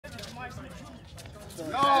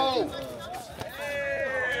No!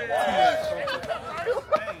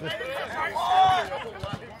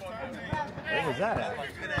 What was that at?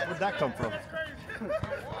 Where'd that come from?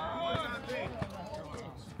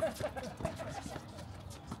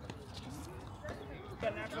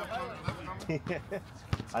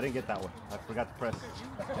 I didn't get that one. I forgot to press.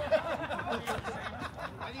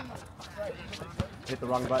 Hit the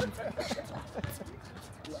wrong button.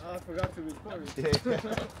 I forgot to record it. Yeah.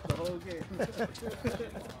 The whole game.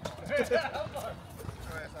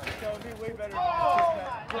 That would be way better.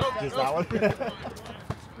 Just that one?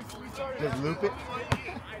 Just loop it?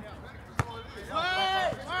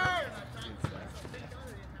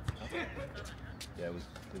 Yeah, it was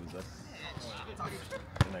us.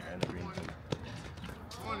 And that guy in the green too.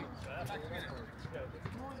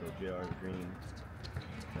 So JR is green.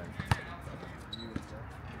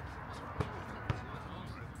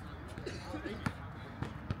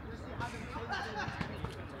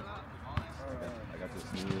 I got this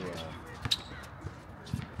new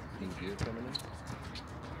gear coming in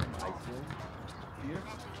from Iceland. Here?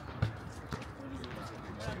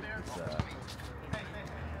 It's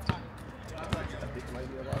I think it might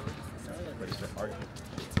be a lot of it, but it's an Arctic.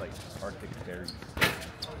 It's like Arctic berries.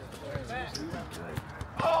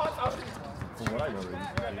 From what I remember,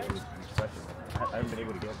 it was special. I haven't been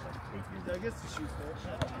able to get it like 8 years. I guess the shoes first.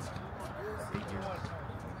 8 years.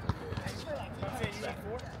 You need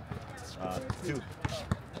 4? 2.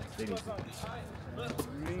 They need 2.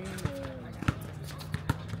 Green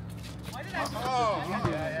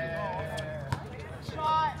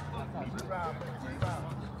Shot!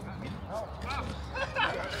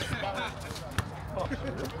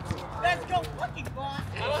 Let's go fucking boss!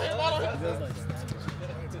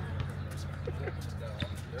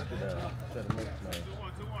 Should have mixed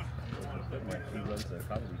my key runs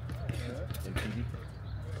probably in TV.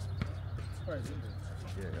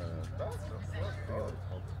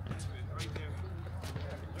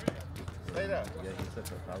 Stay there. Yeah, he said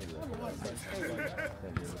that probably.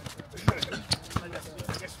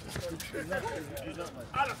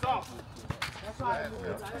 Out of thought. That's why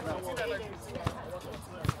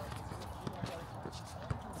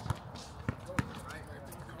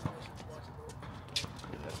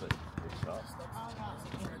That's like it's tough.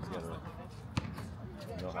 You gotta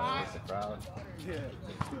know how to hit the crowd. Yeah.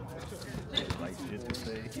 Like shit to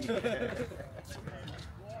say.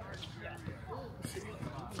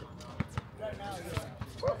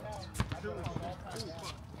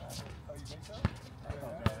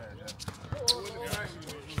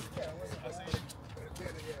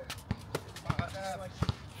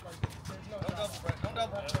 Don't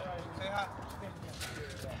double. Say hi.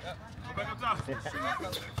 Go back up top.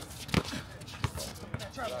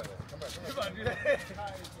 Come on, do that.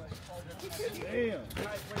 Damn.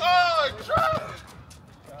 Oh, drop!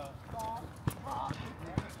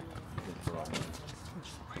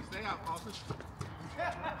 Stay out, office.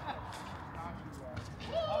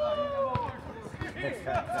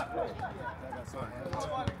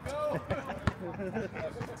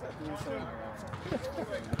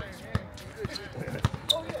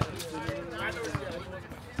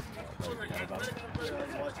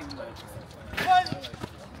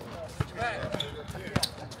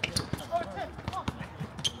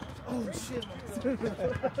 Oh shit.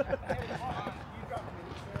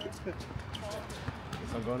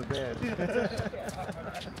 Guess I'm going to bed.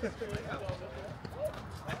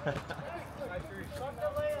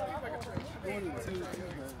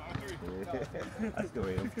 I still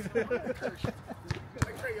am.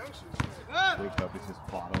 Wake up, it's just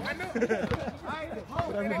bottom. I know.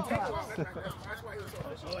 But I'm in top.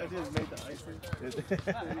 All I did is make the ice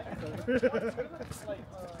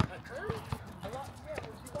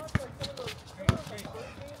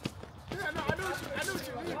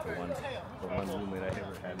The one roommate I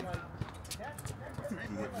ever had,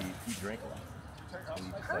 he drank a lot. And he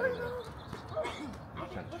decided he was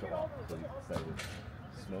trying to show off, so he decided to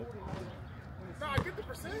smoke. No, I get the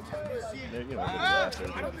percentage. Then, you know, I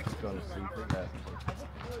don't think he's going to sleep.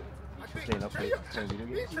 Staying up late playing video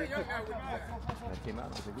games. And I came out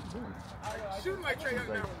and I was like, what are you doing? Shooting like Trey Young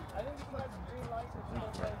now.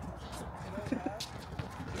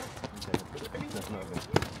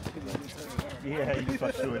 Yeah, you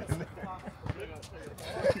fucked through it.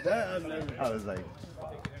 I was like,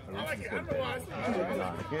 I like it. I don't know why I said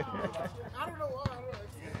it. I don't know why.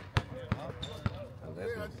 Oh,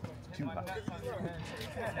 that's too hot.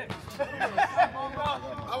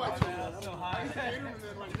 I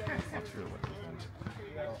like it. I'm sure what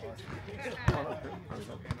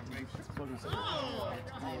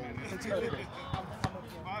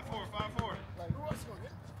Five, four. Who else is going to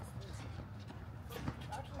get?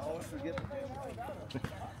 get the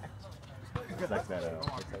It's like that.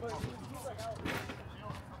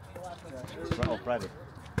 Oh, private.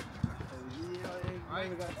 You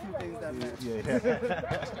only got two things that match. Yeah.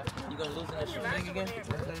 You gonna lose in that shooting thing again?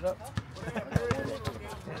 Set it up.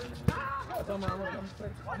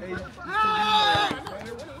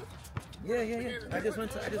 Yeah. I just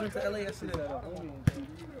went to LA yesterday.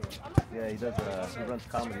 Yeah, he does. He runs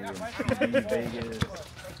comedy in TV, Vegas.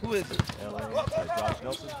 Who is it? LA. Josh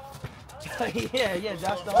Nelson. yeah,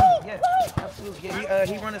 Josh the homie. Yeah, absolutely. Yeah,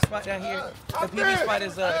 he run a spot down here. The PB spot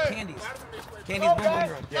is Candy's Boom Boom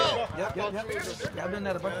Room. Yeah. Yep. Yeah, I've done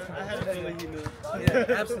that a bunch of times. I had a feeling he knew.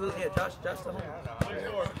 Yeah, absolutely. Yeah, Josh the homie.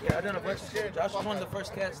 Yeah, I've done a bunch of shit. Josh was one of the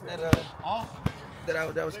first cats that I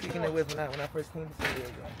was kicking it with when I first came to San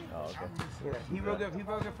Diego. Oh, okay. Yeah, he real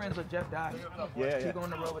good friends with Jeff Dye. Yeah. He go on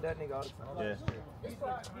the road with that nigga all the time.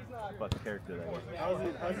 Yeah. Fucking character that was.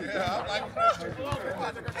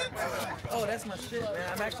 Oh, that's my shit,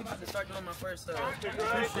 man. I'm actually about to start doing my first shit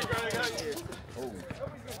this year.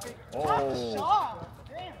 Oh.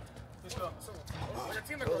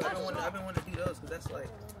 I've been wanting to do those because that's like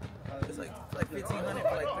it's like $1,500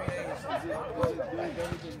 for like 3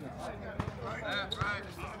 days.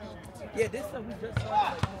 Yeah, this stuff we just started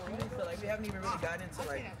like shooting, so like we haven't even really gotten into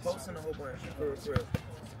like posting a whole bunch for real.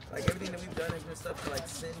 Like everything that we've done has been stuff to like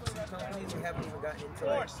send to companies. We haven't even gotten into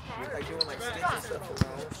like doing like skits and stuff for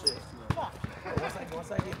my own shit. But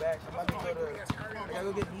once I get back, I'm about to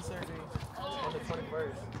go get knee surgery on the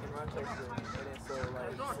 21st in Rochester, and then so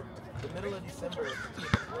like the middle of December, and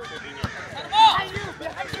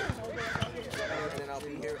then I'll be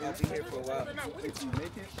here for a while. If you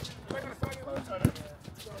make it,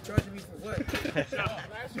 Charging me for what?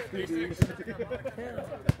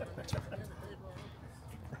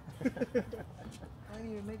 I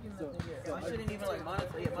ain't even making nothing yet. I shouldn't even like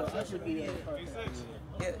monitor. Yeah, my social media.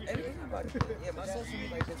 Yeah, everything about it. Yeah, my social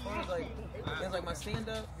media, like as far as like, there's like my stand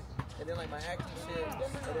up, and then like my acting shit, and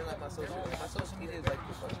then like my social media. My social media is like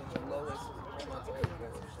the fucking lowest amount of shit.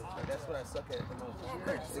 Like that's what I suck at the most.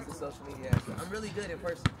 Is the social media aspect. I'm really good in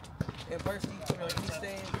person. In person, you know, any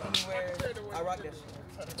stage, anywhere, I rock that shit.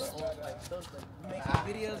 But on like those like making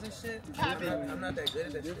videos and shit, I'm not that good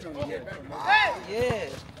at that shit. Yeah.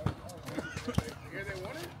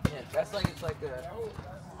 Yeah, that's like it's like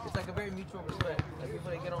a very mutual respect. Like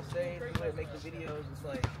people that get on stage, people that make the videos, it's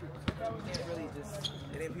like you can't really just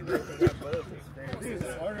and then people that think about buzz.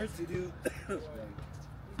 it's harder to do.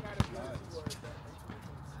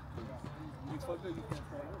 You fucked up, you can't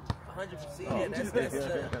try. 100%. Yeah,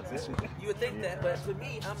 that's you would think that, but to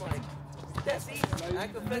me, I'm like, that's easy. I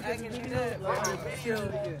can do that.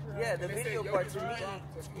 But the video part to me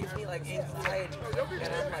gives me like anxiety,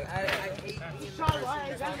 and I'm like, I hate being the person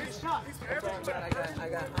that's on but I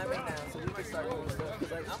got Jaime now, so we can start doing stuff.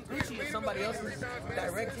 Cause like I'm Gucci if somebody else is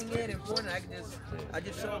directing it and pouring it, I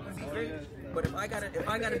just show up and be great. But if I gotta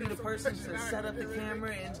be the person to set up the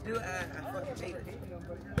camera and do it, I fucking hate it.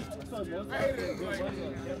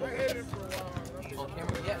 On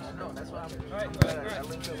camera, yeah, no, that's why I'm glad I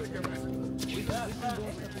linked over here. We've been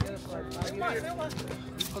doing stuff together for like 5 years.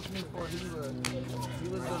 He booked me for, he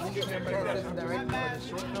was the lead camera assistant director for the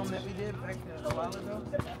short film that we did back a while ago.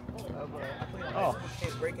 I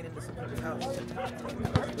played breaking into some people's house.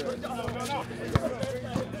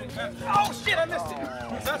 Oh shit, I missed it.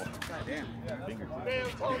 Damn.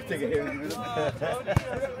 Take a hit.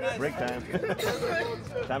 Break time.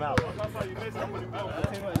 Time out.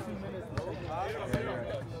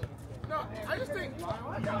 No, I just think.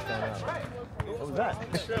 What was that?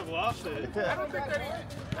 Should have lost it. I don't think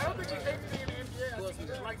he hates being in the NBA. I think he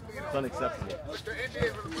just likes being It's unacceptable. the NBA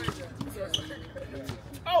is really playing.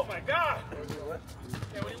 Oh my god!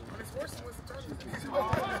 Yeah, when his horse was turning.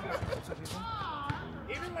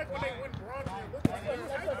 Even like when they went bronze, he looked like he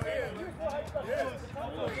was hyped. Yeah.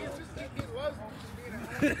 He loves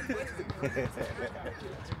being a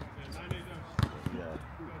Yeah.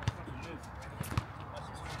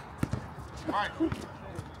 All right.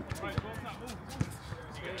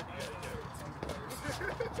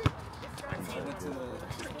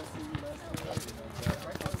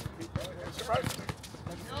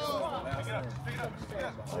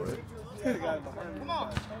 Come on.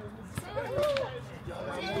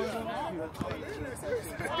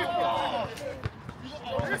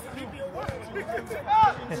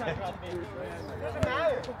 Doesn't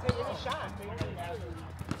matter. It's a shot.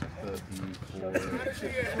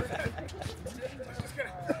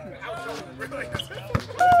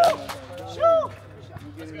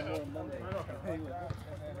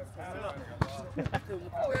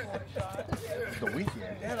 The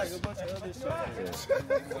weekend. They had like a bunch of other shit.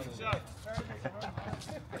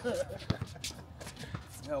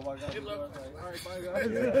 Hell, why got all right, bye guys.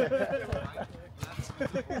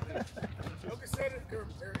 Joker said it, they're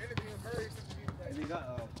interviewing Murray. And he got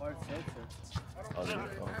part sensor. Oh, they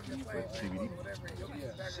DVD?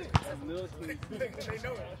 Yeah. Little kids. They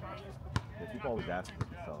know it. Yeah, people always ask me to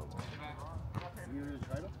tell them. You ever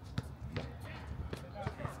tried them?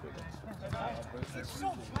 It's so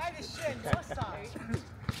bad as shit. What's up?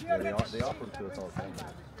 Yeah, they offer them to us all the time.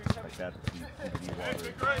 Like that, DVD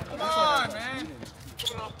water. Come on, man.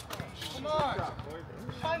 Come on.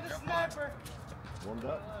 Find the sniper. Warmed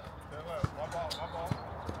up.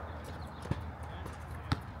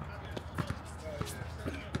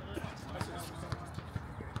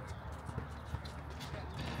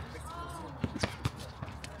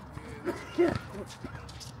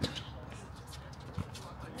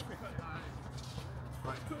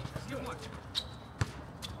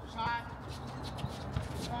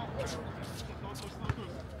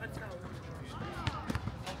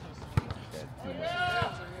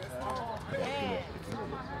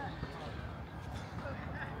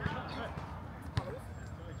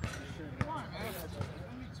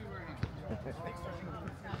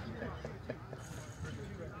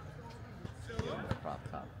 Prop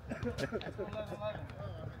top.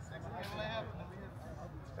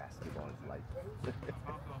 Basketball is life.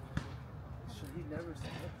 He never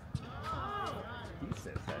said it. He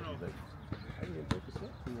says that. He's like, I can get broke as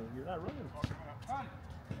sweat. You're not running.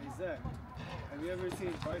 Hey Zach, have you ever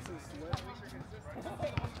seen Bryson sweat?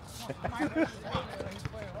 I've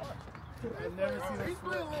never seen him He's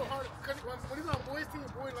playing a sweat. little hard. When he's on boys team,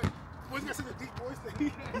 boys got such a deep voice thing.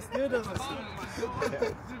 He still doesn't sweat.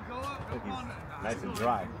 He's nice and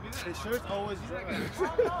dry. His shirt's always dry.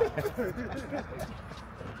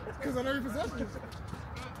 Because on every possession.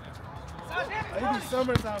 It be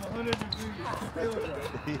summertime, 100 degrees. Still dry.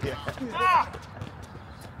 Yeah.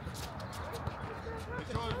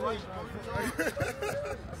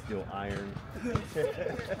 Still iron.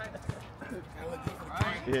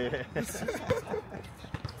 Yeah.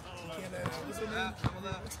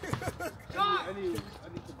 I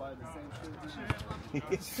need to buy the same shirt.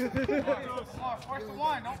 Force the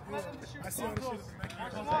one. Don't let them shoot. I see all the shit.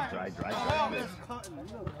 Dry. Cotton, you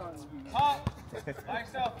know cotton. Pop. By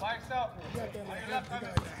yourself. By yourself.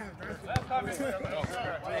 Left cover.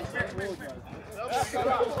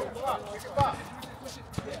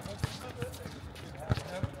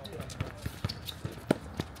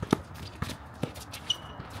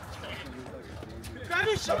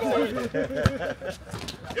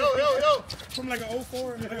 Yo. From like an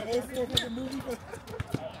 04, like an 04 fucking movie.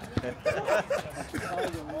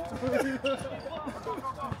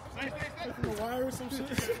 The Wire or some shit.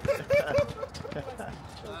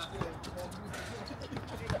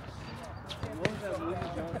 What was that movie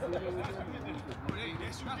John Cena was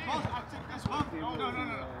in?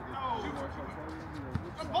 No.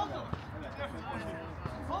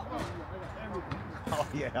 Oh,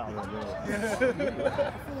 yeah. I don't know.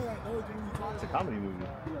 It's a comedy movie.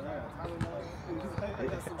 I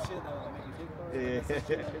got some shit that will make you think about it.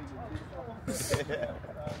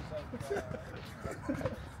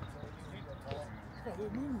 What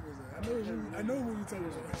movie was that? I know what you told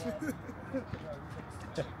us.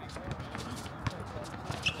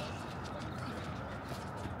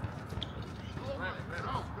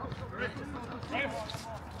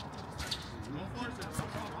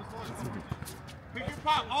 Pick your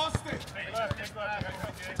pop, Austin.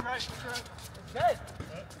 Right. Good.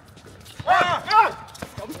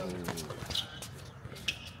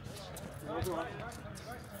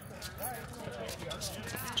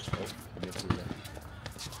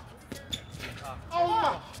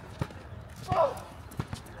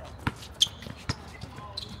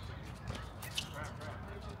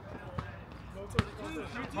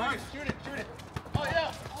 Shoot it. Oh,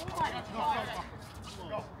 yeah.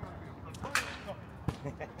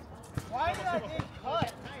 Why did I get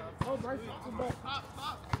cut? Oh, Bryce, come back.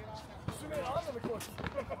 Shoot it on the court.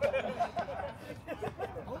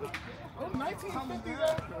 Oh, 1950s.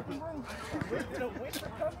 Did a winter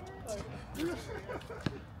come here?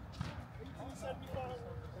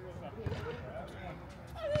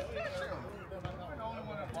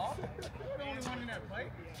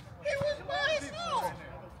 It was my fault.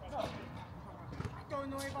 I don't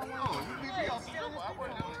know if I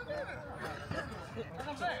want to. That's what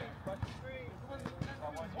I'm saying.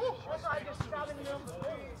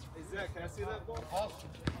 Hey Zach, can I see that ball?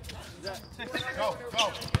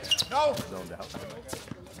 Go. Zoned out.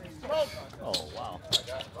 Go. Oh, wow.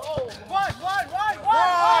 One.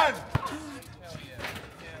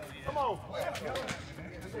 Come on.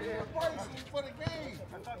 for the game.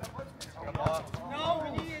 No, we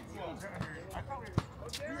needed to.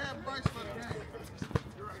 You have Bryce for the game.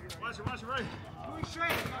 Watch it, right. Doing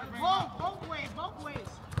straight. Both ways.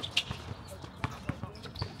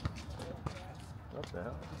 What the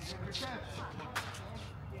hell? Good catch.